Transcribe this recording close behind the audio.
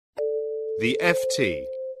The FT.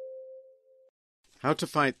 How to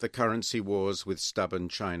Fight the Currency Wars with Stubborn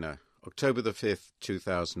China, October the 5th,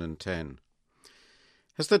 2010.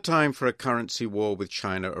 Has the time for a currency war with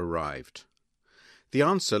China arrived? The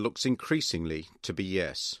answer looks increasingly to be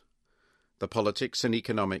yes. The politics and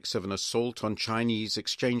economics of an assault on Chinese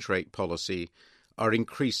exchange rate policy are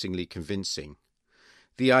increasingly convincing.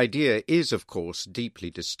 The idea is, of course, deeply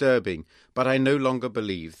disturbing, but I no longer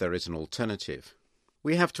believe there is an alternative.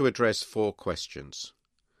 We have to address 4 questions.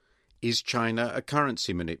 Is China a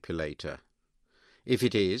currency manipulator? If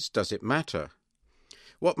it is, does it matter?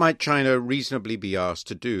 What might China reasonably be asked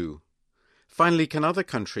to do? Finally, can other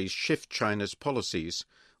countries shift China's policies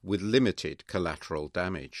with limited collateral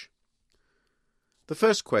damage? The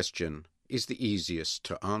first question is the easiest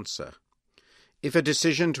to answer. If a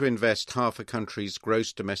decision to invest half a country's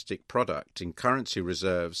gross domestic product in currency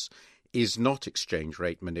reserves is not exchange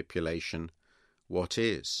rate manipulation, what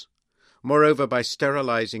is? Moreover, by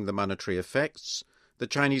sterilizing the monetary effects, the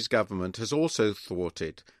Chinese government has also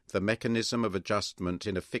thwarted the mechanism of adjustment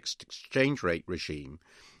in a fixed exchange rate regime,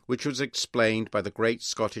 which was explained by the great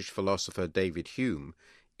Scottish philosopher David Hume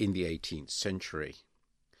in the 18th century.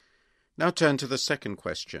 Now turn to the second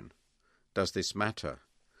question. Does this matter?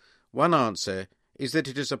 One answer is that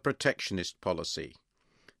it is a protectionist policy.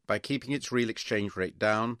 By keeping its real exchange rate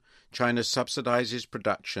down, China subsidizes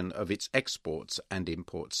production of its exports and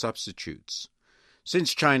import substitutes.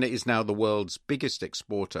 Since China is now the world's biggest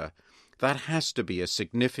exporter, that has to be a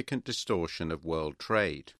significant distortion of world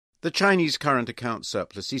trade. The Chinese current account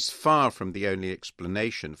surplus is far from the only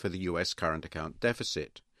explanation for the US current account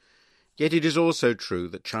deficit. Yet it is also true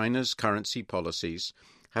that China's currency policies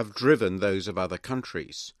have driven those of other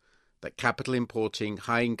countries, that capital-importing,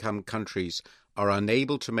 high-income countries are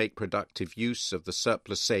unable to make productive use of the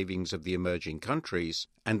surplus savings of the emerging countries,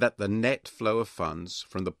 and that the net flow of funds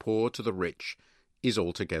from the poor to the rich is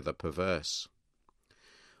altogether perverse.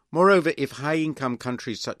 Moreover, if high-income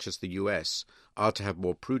countries such as the US are to have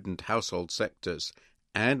more prudent household sectors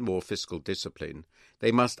and more fiscal discipline,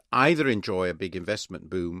 they must either enjoy a big investment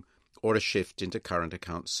boom or a shift into current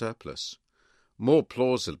account surplus. More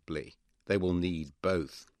plausibly, they will need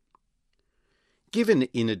both. Given,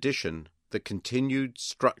 in addition, the continued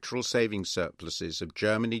structural savings surpluses of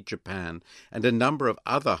Germany, Japan, and a number of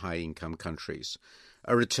other high-income countries,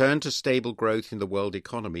 a return to stable growth in the world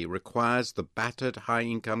economy requires the battered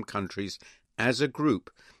high-income countries as a group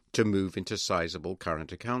to move into sizable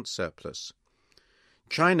current account surplus.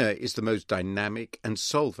 China is the most dynamic and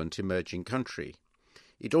solvent emerging country.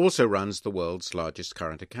 It also runs the world's largest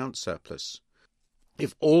current account surplus.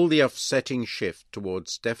 If all the offsetting shift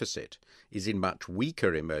towards deficit is in much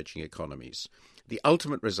weaker emerging economies, the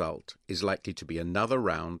ultimate result is likely to be another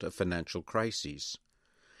round of financial crises.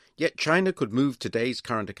 Yet China could move today's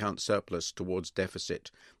current account surplus towards deficit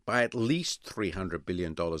by at least $300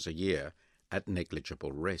 billion a year at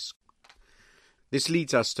negligible risk. This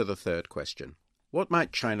leads us to the third question. What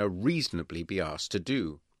might China reasonably be asked to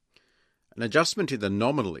do? An adjustment in the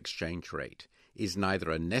nominal exchange rate is neither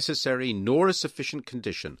a necessary nor a sufficient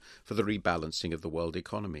condition for the rebalancing of the world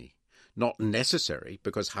economy. Not necessary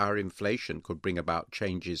because higher inflation could bring about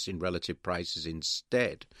changes in relative prices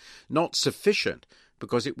instead. Not sufficient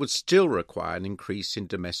because it would still require an increase in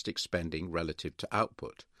domestic spending relative to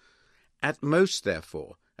output. At most,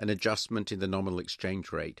 therefore, an adjustment in the nominal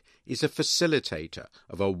exchange rate is a facilitator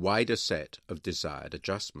of a wider set of desired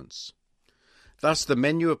adjustments. Thus, the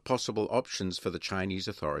menu of possible options for the Chinese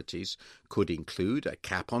authorities could include a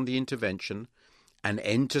cap on the intervention, an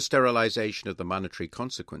end to sterilization of the monetary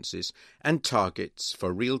consequences, and targets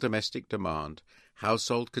for real domestic demand,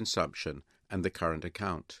 household consumption, and the current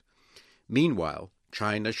account. Meanwhile,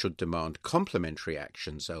 China should demand complementary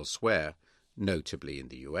actions elsewhere, notably in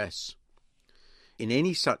the US. In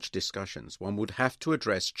any such discussions, one would have to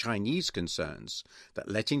address Chinese concerns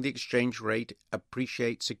that letting the exchange rate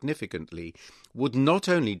appreciate significantly would not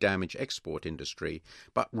only damage export industry,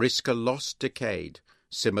 but risk a lost decade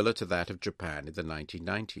similar to that of Japan in the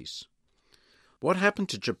 1990s. What happened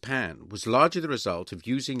to Japan was largely the result of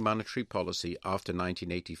using monetary policy after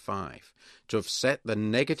 1985 to offset the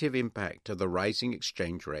negative impact of the rising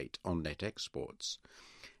exchange rate on net exports.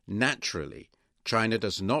 Naturally, China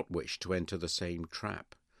does not wish to enter the same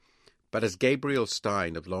trap. But as Gabriel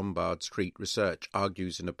Stein of Lombard Street Research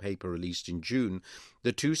argues in a paper released in June,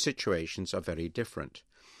 the two situations are very different.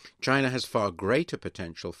 China has far greater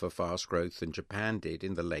potential for fast growth than Japan did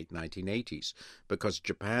in the late 1980s, because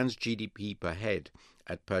Japan's GDP per head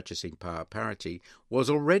at purchasing power parity was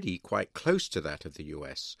already quite close to that of the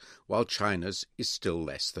US, while China's is still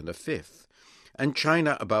less than a fifth. And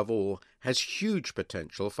China, above all, has huge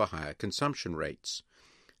potential for higher consumption rates.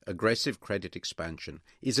 Aggressive credit expansion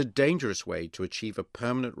is a dangerous way to achieve a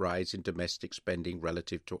permanent rise in domestic spending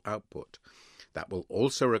relative to output. That will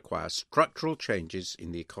also require structural changes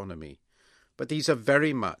in the economy. But these are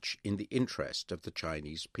very much in the interest of the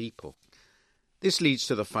Chinese people. This leads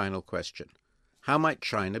to the final question. How might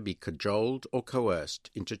China be cajoled or coerced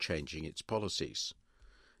into changing its policies?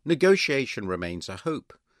 Negotiation remains a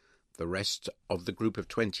hope. The rest of the group of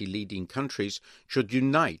 20 leading countries should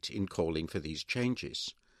unite in calling for these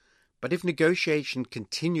changes. But if negotiation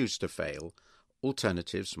continues to fail,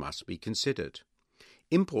 alternatives must be considered.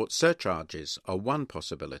 Import surcharges are one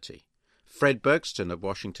possibility. Fred Bergston of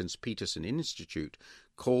Washington's Peterson Institute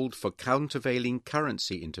called for countervailing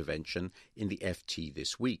currency intervention in the FT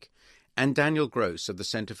this week, and Daniel Gross of the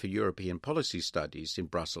Centre for European Policy Studies in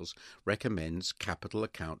Brussels recommends capital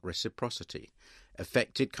account reciprocity.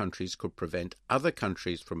 Affected countries could prevent other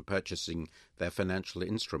countries from purchasing their financial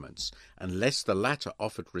instruments unless the latter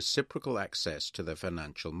offered reciprocal access to their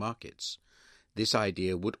financial markets. This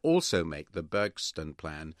idea would also make the Bergston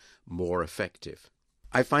plan more effective.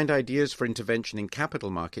 I find ideas for intervention in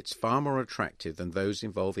capital markets far more attractive than those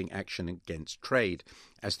involving action against trade,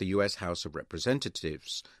 as the US House of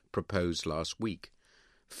Representatives proposed last week.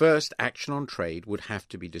 First, action on trade would have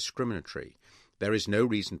to be discriminatory. There is no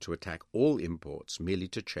reason to attack all imports merely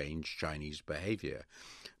to change Chinese behavior.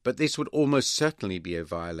 But this would almost certainly be a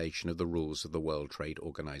violation of the rules of the World Trade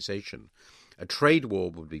Organization. A trade war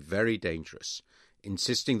would be very dangerous.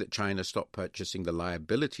 Insisting that China stop purchasing the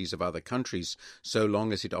liabilities of other countries so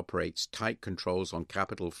long as it operates tight controls on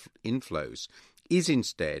capital inflows is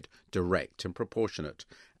instead direct and proportionate,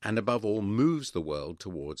 and above all moves the world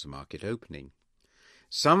towards market opening.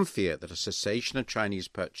 Some fear that a cessation of Chinese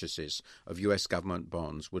purchases of US government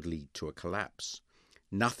bonds would lead to a collapse.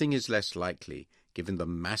 Nothing is less likely given the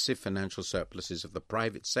massive financial surpluses of the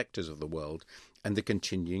private sectors of the world and the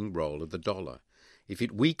continuing role of the dollar. If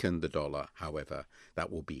it weakened the dollar, however,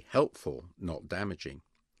 that will be helpful, not damaging.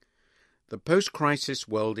 The post-crisis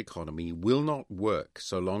world economy will not work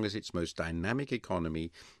so long as its most dynamic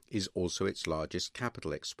economy is also its largest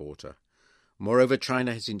capital exporter. Moreover,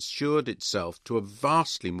 China has insured itself to a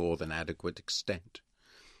vastly more than adequate extent.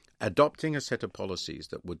 Adopting a set of policies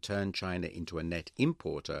that would turn China into a net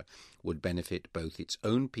importer would benefit both its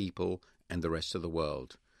own people and the rest of the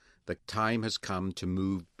world. The time has come to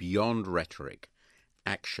move beyond rhetoric.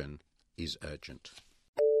 Action is urgent.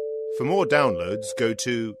 For more downloads, go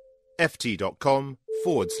to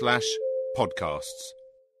ft.com/podcasts.